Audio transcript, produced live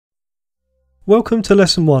Welcome to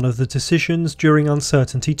Lesson 1 of the Decisions During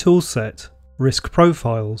Uncertainty toolset, Risk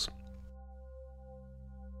Profiles.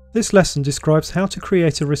 This lesson describes how to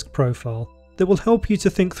create a risk profile that will help you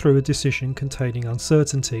to think through a decision containing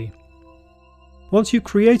uncertainty. Once you've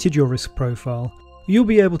created your risk profile, you'll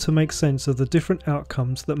be able to make sense of the different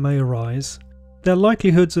outcomes that may arise, their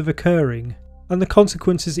likelihoods of occurring, and the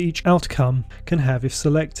consequences each outcome can have if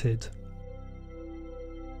selected.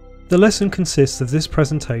 The lesson consists of this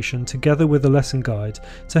presentation together with a lesson guide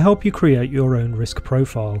to help you create your own risk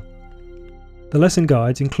profile. The lesson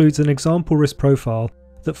guide includes an example risk profile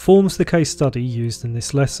that forms the case study used in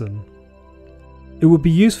this lesson. It would be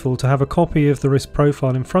useful to have a copy of the risk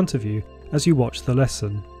profile in front of you as you watch the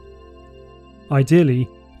lesson. Ideally,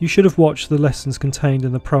 you should have watched the lessons contained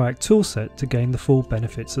in the ProAct toolset to gain the full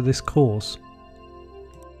benefits of this course.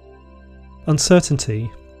 Uncertainty,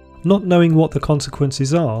 not knowing what the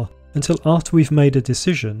consequences are until after we've made a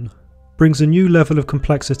decision, brings a new level of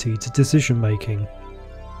complexity to decision making.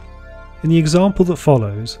 In the example that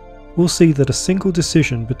follows, we'll see that a single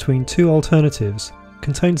decision between two alternatives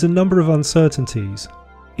contains a number of uncertainties,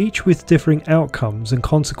 each with differing outcomes and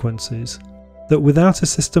consequences, that without a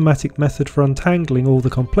systematic method for untangling all the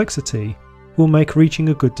complexity, will make reaching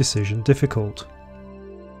a good decision difficult.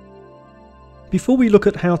 Before we look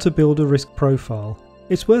at how to build a risk profile,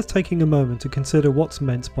 it's worth taking a moment to consider what's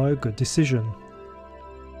meant by a good decision.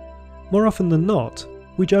 More often than not,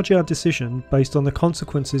 we judge our decision based on the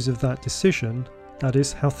consequences of that decision, that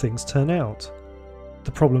is, how things turn out.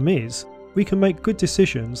 The problem is, we can make good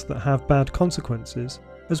decisions that have bad consequences,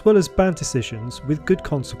 as well as bad decisions with good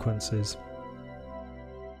consequences.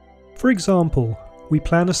 For example, we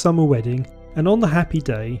plan a summer wedding, and on the happy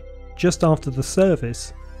day, just after the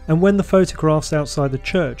service, and when the photographs outside the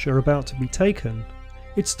church are about to be taken,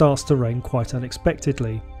 it starts to rain quite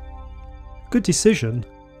unexpectedly. Good decision,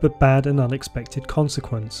 but bad and unexpected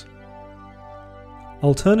consequence.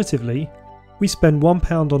 Alternatively, we spend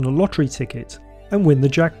 £1 on a lottery ticket and win the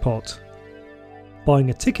jackpot. Buying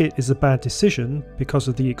a ticket is a bad decision because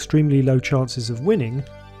of the extremely low chances of winning,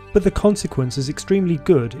 but the consequence is extremely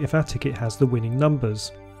good if our ticket has the winning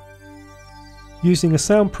numbers. Using a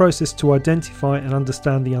sound process to identify and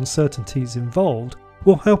understand the uncertainties involved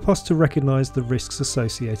will help us to recognise the risks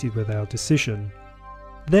associated with our decision.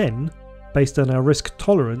 Then, based on our risk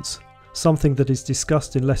tolerance, something that is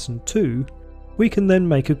discussed in Lesson 2, we can then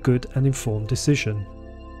make a good and informed decision.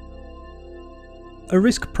 A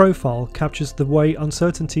risk profile captures the way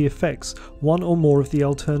uncertainty affects one or more of the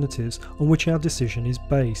alternatives on which our decision is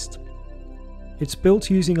based. It's built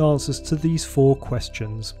using answers to these 4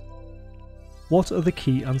 questions. What are the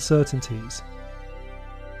key uncertainties?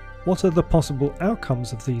 What are the possible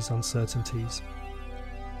outcomes of these uncertainties?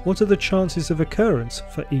 What are the chances of occurrence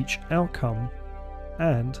for each outcome?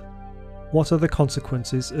 And what are the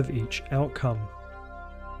consequences of each outcome?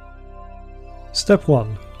 Step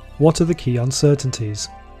 1. What are the key uncertainties?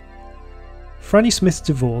 Franny Smith's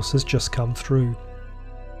divorce has just come through.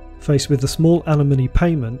 Faced with a small alimony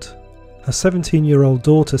payment, her 17-year-old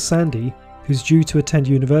daughter Sandy, who's due to attend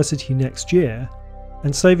university next year,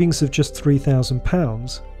 and savings of just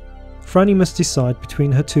 £3,000, Franny must decide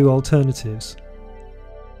between her 2 alternatives: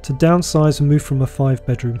 to downsize and move from a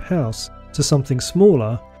 5-bedroom house to something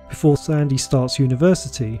smaller before Sandy starts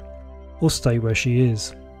university, or stay where she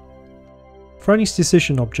is. Franny's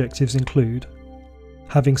decision objectives include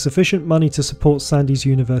having sufficient money to support Sandy's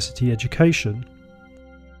university education,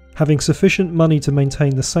 having sufficient money to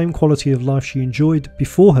maintain the same quality of life she enjoyed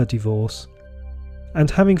before her divorce, and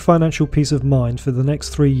having financial peace of mind for the next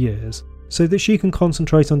 3 years so that she can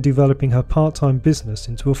concentrate on developing her part-time business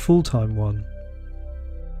into a full-time one.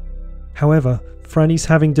 However, Franny's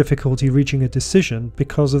having difficulty reaching a decision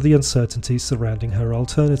because of the uncertainties surrounding her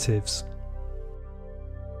alternatives.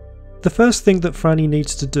 The first thing that Franny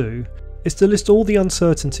needs to do is to list all the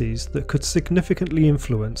uncertainties that could significantly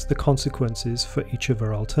influence the consequences for each of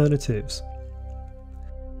her alternatives.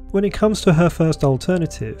 When it comes to her first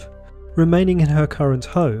alternative, remaining in her current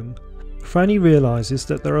home, Franny realises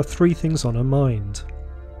that there are 3 things on her mind.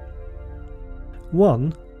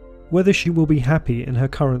 1. Whether she will be happy in her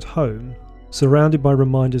current home, surrounded by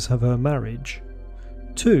reminders of her marriage.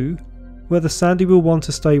 2. Whether Sandy will want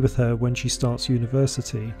to stay with her when she starts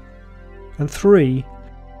university. And 3.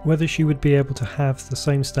 Whether she would be able to have the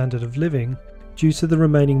same standard of living due to the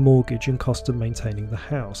remaining mortgage and cost of maintaining the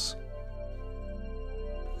house.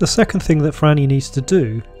 The second thing that Franny needs to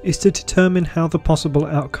do is to determine how the possible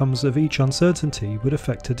outcomes of each uncertainty would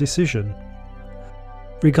affect her decision.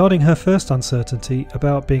 Regarding her first uncertainty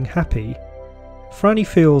about being happy, Franny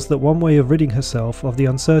feels that one way of ridding herself of the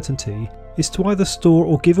uncertainty is to either store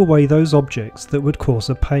or give away those objects that would cause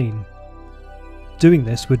her pain. Doing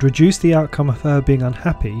this would reduce the outcome of her being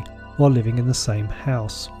unhappy while living in the same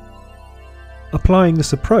house. Applying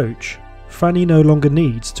this approach, Franny no longer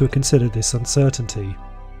needs to consider this uncertainty.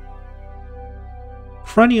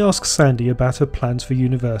 Franny asks Sandy about her plans for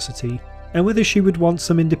university and whether she would want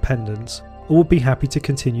some independence or would be happy to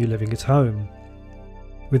continue living at home.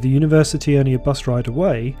 With the university only a bus ride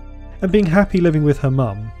away, and being happy living with her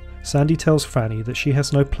mum, Sandy tells Franny that she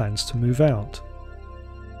has no plans to move out.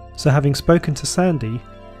 So having spoken to Sandy,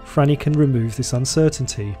 Franny can remove this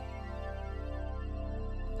uncertainty.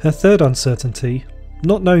 Her third uncertainty,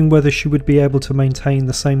 not knowing whether she would be able to maintain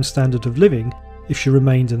the same standard of living if she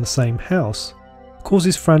remained in the same house,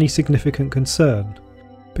 causes Franny significant concern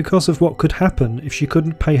because of what could happen if she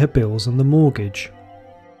couldn't pay her bills and the mortgage.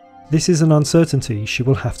 This is an uncertainty she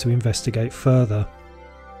will have to investigate further.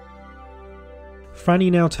 Franny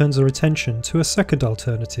now turns her attention to a second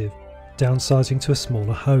alternative, downsizing to a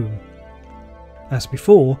smaller home. As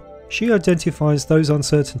before, she identifies those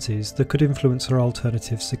uncertainties that could influence her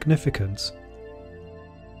alternative's significance.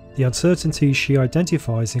 The uncertainties she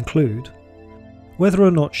identifies include whether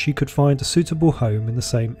or not she could find a suitable home in the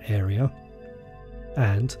same area,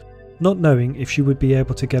 and not knowing if she would be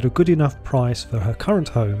able to get a good enough price for her current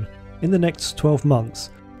home in the next 12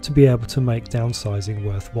 months to be able to make downsizing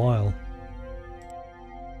worthwhile.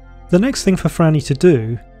 The next thing for Franny to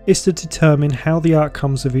do is to determine how the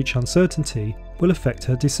outcomes of each uncertainty will affect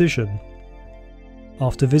her decision.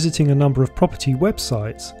 After visiting a number of property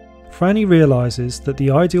websites, Franny realises that the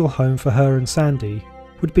ideal home for her and Sandy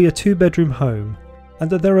would be a 2-bedroom home, and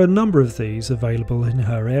that there are a number of these available in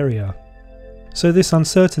her area. So this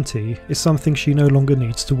uncertainty is something she no longer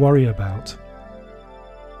needs to worry about.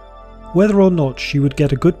 Whether or not she would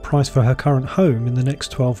get a good price for her current home in the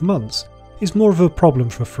next 12 months is more of a problem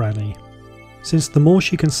for Franny, since the more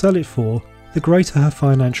she can sell it for, the greater her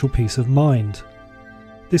financial peace of mind.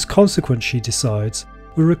 This consequence, she decides,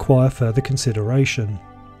 will require further consideration.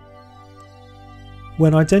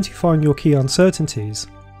 When identifying your key uncertainties,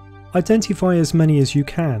 identify as many as you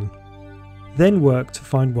can, then work to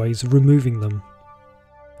find ways of removing them.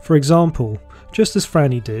 For example, just as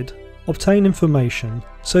Franny did, obtain information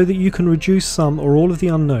so that you can reduce some or all of the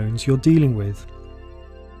unknowns you're dealing with.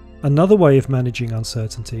 Another way of managing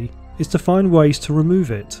uncertainty is to find ways to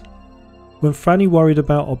remove it. When Franny worried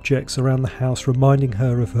about objects around the house reminding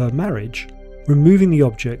her of her marriage, removing the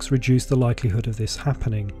objects reduced the likelihood of this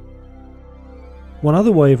happening. One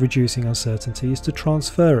other way of reducing uncertainty is to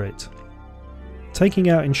transfer it. Taking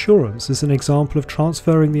out insurance is an example of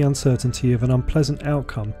transferring the uncertainty of an unpleasant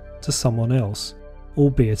outcome to someone else,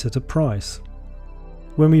 albeit at a price.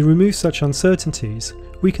 When we remove such uncertainties,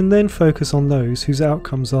 we can then focus on those whose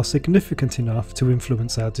outcomes are significant enough to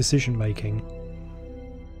influence our decision making.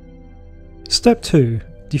 Step 2.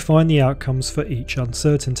 Define the outcomes for each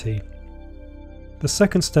uncertainty. The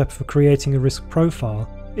second step for creating a risk profile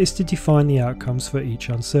is to define the outcomes for each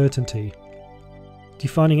uncertainty.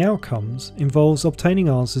 Defining outcomes involves obtaining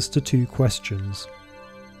answers to 2 questions.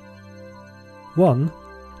 1.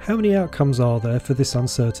 How many outcomes are there for this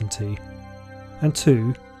uncertainty? And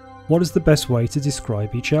 2. What is the best way to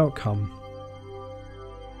describe each outcome?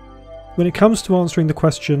 When it comes to answering the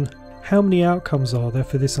question, how many outcomes are there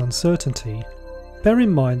for this uncertainty, bear in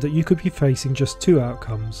mind that you could be facing just 2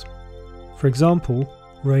 outcomes. For example,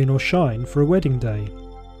 rain or shine for a wedding day.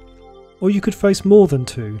 Or you could face more than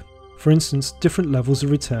 2, for instance different levels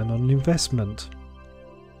of return on an investment.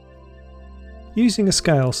 Using a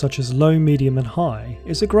scale such as low, medium and high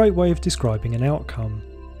is a great way of describing an outcome.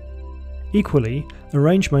 Equally, a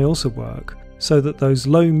range may also work, so that those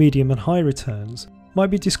low, medium and high returns might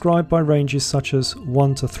be described by ranges such as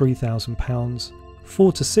 £1 to £3,000,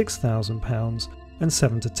 £4 to £6,000 and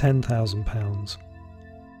 £7 to £10,000.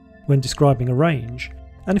 When describing a range,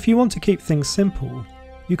 and if you want to keep things simple,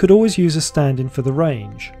 you could always use a stand-in for the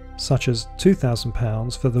range, such as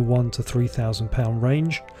 £2,000 for the £1 to £3,000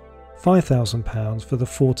 range, £5,000 for the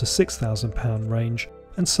 £4 to £6,000 range,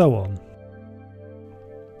 and so on.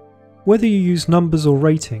 Whether you use numbers or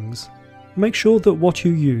ratings, make sure that what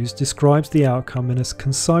you use describes the outcome in as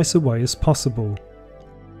concise a way as possible.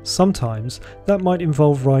 Sometimes that might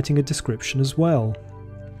involve writing a description as well.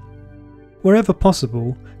 Wherever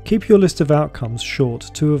possible, keep your list of outcomes short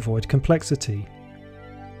to avoid complexity.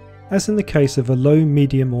 As in the case of a low,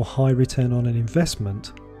 medium or high return on an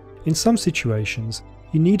investment, in some situations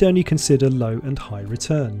you need only consider low and high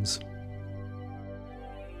returns.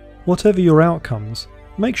 Whatever your outcomes,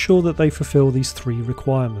 make sure that they fulfill these 3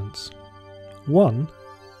 requirements. 1.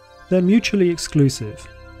 They're mutually exclusive.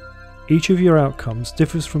 each of your outcomes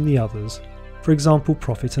differs from the others, for example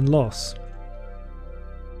profit and loss.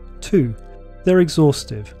 2. They're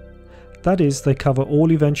exhaustive. That is, they cover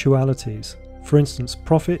all eventualities, for instance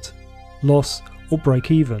profit, loss or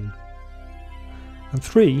break even. And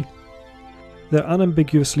 3. They're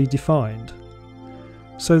unambiguously defined,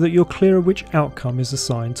 so that you're clear which outcome is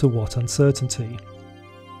assigned to what uncertainty.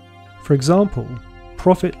 For example,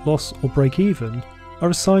 profit, loss or break even are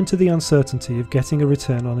assigned to the uncertainty of getting a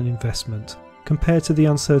return on an investment compared to the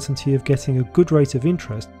uncertainty of getting a good rate of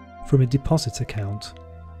interest from a deposit account.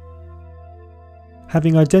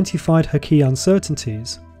 Having identified her key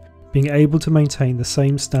uncertainties, being able to maintain the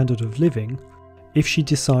same standard of living if she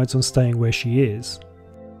decides on staying where she is,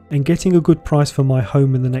 and getting a good price for my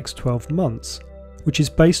home in the next 12 months, which is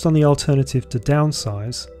based on the alternative to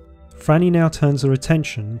downsize, Franny now turns her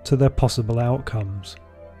attention to their possible outcomes.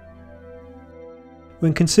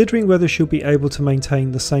 When considering whether she'll be able to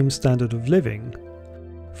maintain the same standard of living,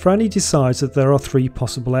 Franny decides that there are 3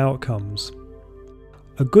 possible outcomes: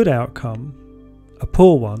 a good outcome, a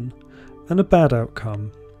poor one, and a bad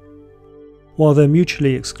outcome. While they're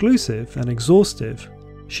mutually exclusive and exhaustive,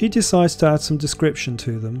 she decides to add some description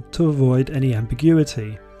to them to avoid any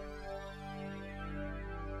ambiguity.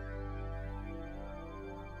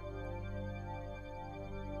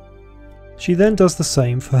 She then does the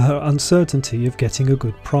same for her uncertainty of getting a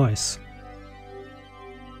good price.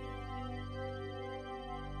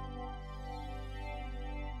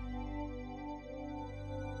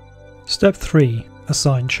 Step 3.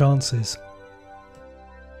 Assign chances.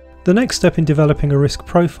 The next step in developing a risk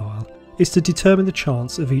profile is to determine the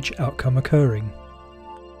chance of each outcome occurring.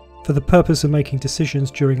 For the purpose of making decisions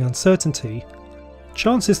during uncertainty,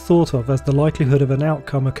 chance is thought of as the likelihood of an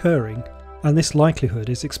outcome occurring, and this likelihood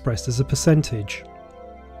is expressed as a percentage.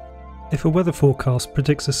 If a weather forecast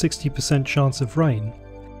predicts a 60% chance of rain,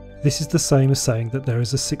 this is the same as saying that there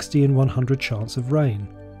is a 60 in 100 chance of rain.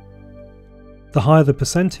 The higher the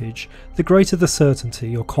percentage, the greater the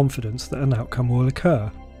certainty or confidence that an outcome will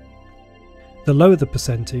occur. The lower the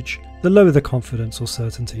percentage, the lower the confidence or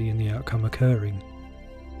certainty in the outcome occurring.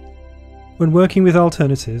 When working with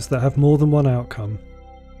alternatives that have more than one outcome,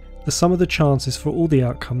 the sum of the chances for all the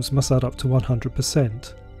outcomes must add up to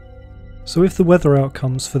 100%. So if the weather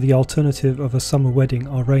outcomes for the alternative of a summer wedding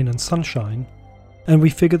are rain and sunshine, and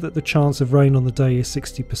we figure that the chance of rain on the day is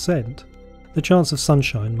 60%, the chance of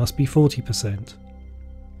sunshine must be 40%.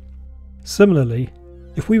 Similarly,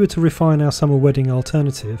 if we were to refine our summer wedding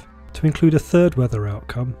alternative to include a third weather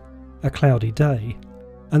outcome, a cloudy day,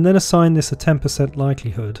 and then assign this a 10%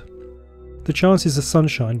 likelihood, the chances of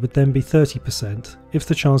sunshine would then be 30% if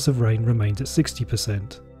the chance of rain remained at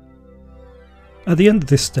 60%. At the end of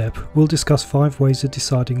this step, we'll discuss 5 ways of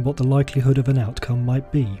deciding what the likelihood of an outcome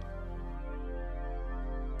might be.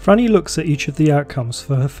 Franny looks at each of the outcomes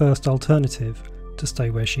for her first alternative, to stay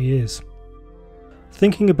where she is.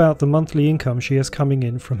 Thinking about the monthly income she has coming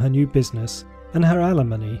in from her new business and her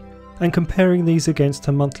alimony, and comparing these against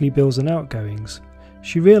her monthly bills and outgoings,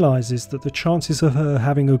 she realises that the chances of her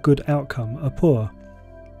having a good outcome are poor.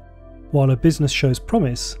 While her business shows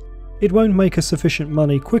promise, it won't make her sufficient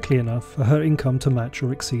money quickly enough for her income to match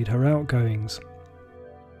or exceed her outgoings.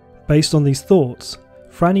 Based on these thoughts,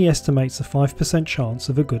 Franny estimates a 5% chance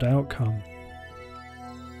of a good outcome.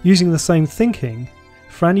 Using the same thinking,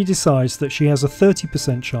 Franny decides that she has a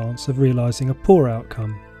 30% chance of realising a poor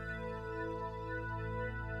outcome.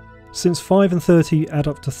 Since 5 and 30 add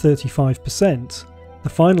up to 35%, the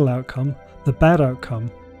final outcome, the bad outcome,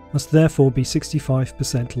 must therefore be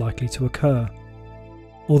 65% likely to occur.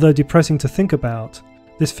 Although depressing to think about,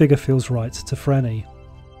 this figure feels right to Franny.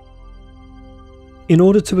 In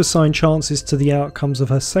order to assign chances to the outcomes of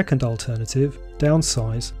her second alternative,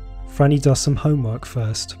 downsize, Franny does some homework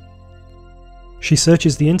first. She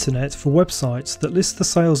searches the internet for websites that list the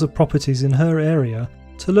sales of properties in her area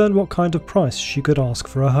to learn what kind of price she could ask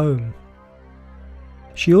for a home.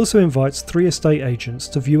 She also invites 3 estate agents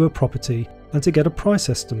to view her property and to get a price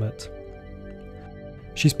estimate.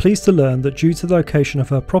 She's pleased to learn that due to the location of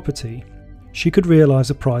her property, she could realise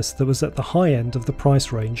a price that was at the high end of the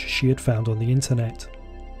price range she had found on the internet.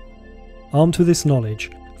 Armed with this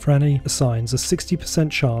knowledge, Franny assigns a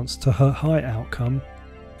 60% chance to her high outcome,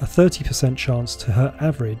 a 30% chance to her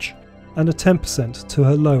average, and a 10% to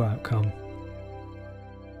her low outcome.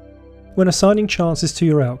 When assigning chances to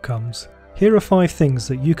your outcomes, here are 5 things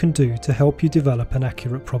that you can do to help you develop an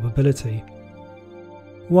accurate probability.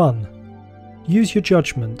 1. Use your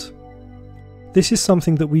judgment. This is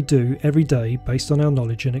something that we do every day based on our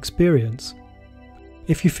knowledge and experience.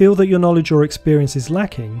 If you feel that your knowledge or experience is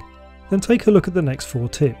lacking, then take a look at the next 4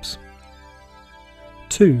 tips.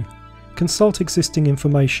 2. consult existing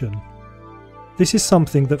information. This is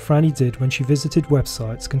something that Franny did when she visited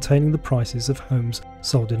websites containing the prices of homes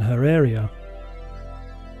sold in her area.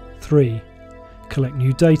 3. Collect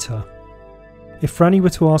new data. If Franny were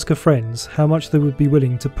to ask her friends how much they would be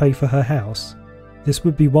willing to pay for her house, this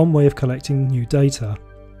would be one way of collecting new data.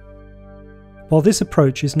 While this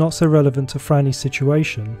approach is not so relevant to Franny's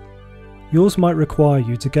situation, yours might require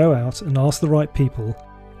you to go out and ask the right people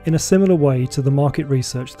in a similar way to the market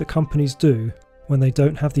research that companies do when they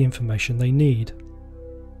don't have the information they need.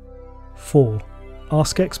 4.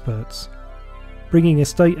 Ask experts. Bringing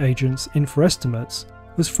estate agents in for estimates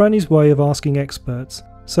was Franny's way of asking experts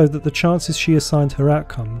so that the chances she assigned her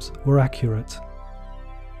outcomes were accurate.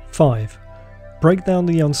 5. Break down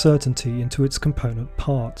the uncertainty into its component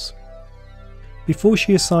parts. Before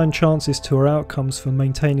she assigned chances to her outcomes for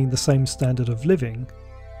maintaining the same standard of living,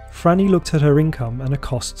 Franny looked at her income and her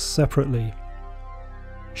costs separately.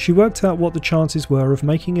 She worked out what the chances were of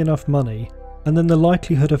making enough money and then the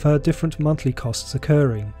likelihood of her different monthly costs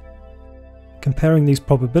occurring. Comparing these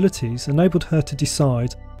probabilities enabled her to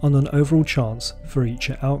decide on an overall chance for each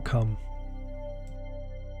outcome.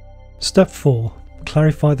 Step 4.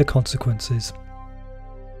 Clarify the consequences.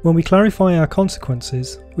 When we clarify our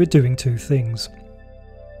consequences, we're doing two things.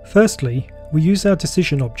 Firstly, we use our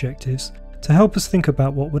decision objectives to help us think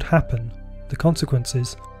about what would happen, the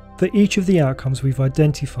consequences, for each of the outcomes we've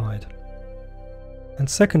identified. And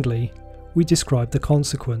secondly, we describe the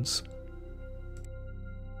consequence.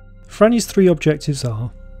 Franny's three objectives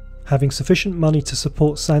are having sufficient money to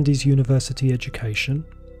support Sandy's university education,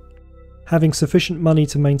 having sufficient money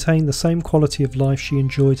to maintain the same quality of life she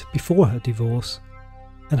enjoyed before her divorce,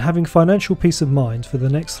 and having financial peace of mind for the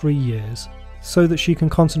next 3 years so that she can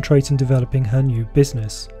concentrate on developing her new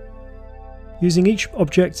business. Using each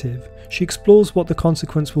objective, she explores what the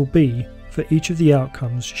consequence will be for each of the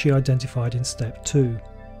outcomes she identified in step 2.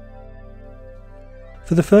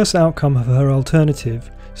 For the first outcome of her alternative,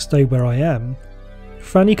 Stay Where I Am,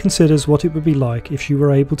 Franny considers what it would be like if she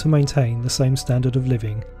were able to maintain the same standard of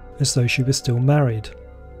living as though she was still married.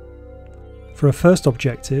 For her first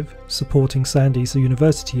objective, supporting Sandy's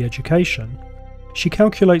university education, she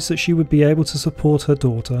calculates that she would be able to support her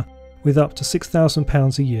daughter with up to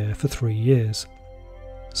 £6,000 a year for 3 years.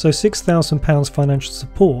 So £6,000 financial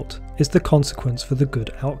support is the consequence for the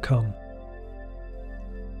good outcome.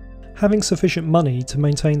 Having sufficient money to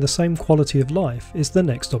maintain the same quality of life is the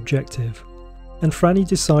next objective, and Franny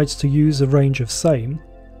decides to use a range of same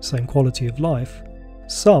quality of life,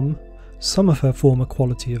 some of her former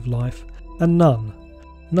quality of life, and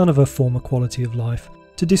none of her former quality of life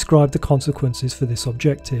to describe the consequences for this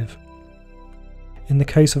objective. In the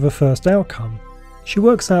case of her first outcome, she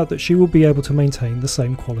works out that she will be able to maintain the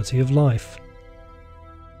same quality of life.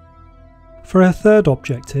 For her third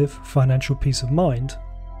objective, financial peace of mind,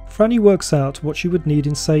 Franny works out what she would need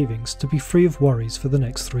in savings to be free of worries for the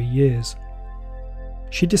next 3 years.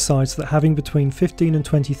 She decides that having between £15,000 and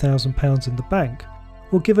 £20,000 in the bank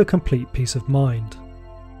will give her complete peace of mind,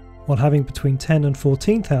 while having between £10,000 and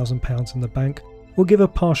 £14,000 in the bank will give her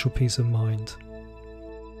partial peace of mind.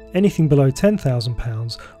 Anything below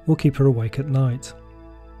 £10,000 will keep her awake at night.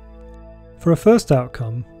 For her first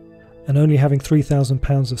outcome, and only having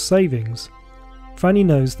 £3,000 of savings, Franny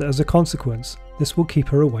knows that as a consequence this will keep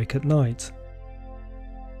her awake at night.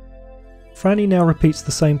 Franny now repeats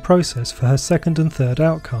the same process for her second and third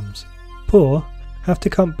outcomes. Poor, have to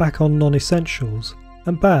cut back on non-essentials,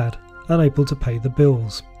 and bad, unable to pay the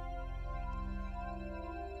bills.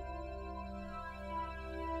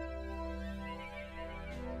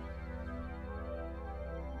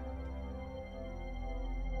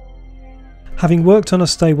 Having worked on a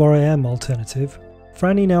Stay Where I Am alternative,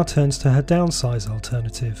 Franny now turns to her downsize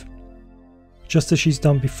alternative. Just as she's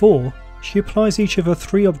done before, she applies each of her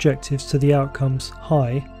 3 objectives to the outcomes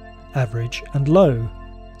high, average and low,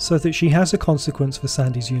 so that she has a consequence for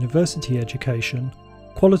Sandy's university education,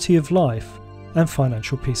 quality of life and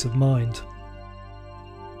financial peace of mind.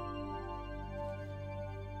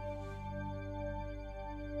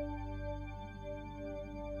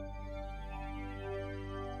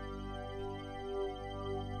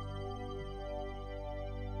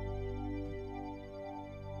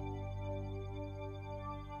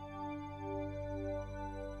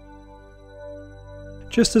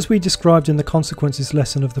 Just as we described in the consequences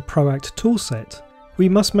lesson of the ProAct toolset, we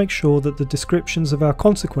must make sure that the descriptions of our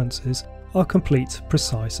consequences are complete,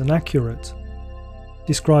 precise and accurate.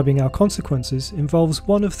 Describing our consequences involves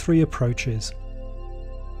one of 3 approaches.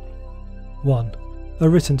 1. A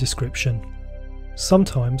written description.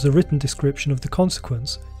 Sometimes a written description of the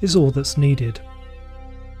consequence is all that's needed.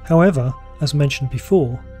 However, as mentioned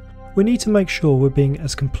before, we need to make sure we're being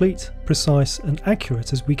as complete, precise and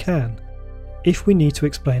accurate as we can if we need to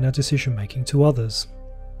explain our decision making to others.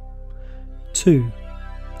 2.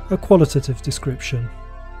 A qualitative description.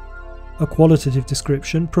 A qualitative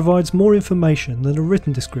description provides more information than a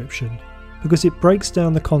written description because it breaks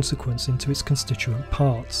down the consequence into its constituent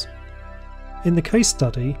parts. In the case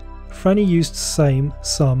study, Franny used same,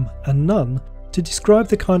 some and none to describe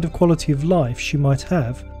the kind of quality of life she might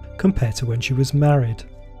have compared to when she was married.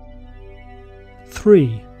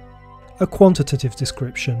 3. A quantitative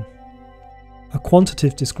description. A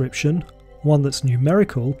quantitative description, one that's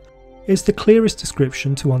numerical, is the clearest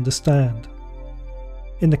description to understand.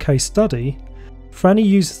 In the case study, Franny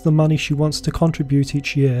uses the money she wants to contribute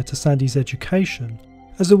each year to Sandy's education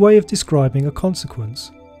as a way of describing a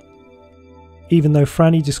consequence. Even though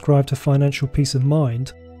Franny described her financial peace of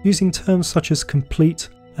mind using terms such as complete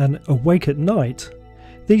and awake at night,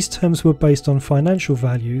 these terms were based on financial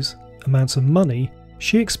values, amounts of money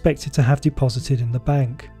she expected to have deposited in the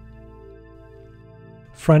bank.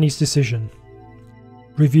 Franny's decision.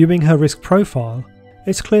 Reviewing her risk profile,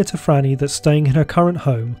 it's clear to Franny that staying in her current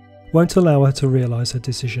home won't allow her to realise her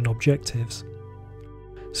decision objectives.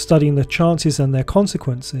 Studying the chances and their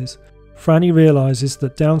consequences, Franny realises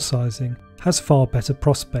that downsizing has far better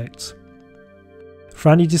prospects.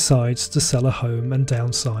 Franny decides to sell her home and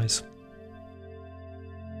downsize.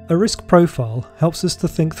 A risk profile helps us to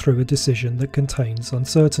think through a decision that contains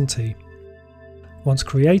uncertainty. Once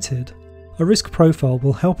created, a risk profile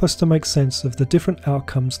will help us to make sense of the different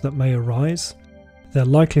outcomes that may arise, their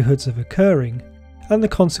likelihoods of occurring, and the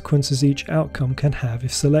consequences each outcome can have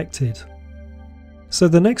if selected. So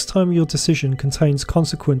the next time your decision contains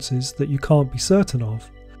consequences that you can't be certain of,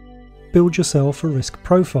 build yourself a risk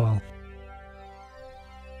profile.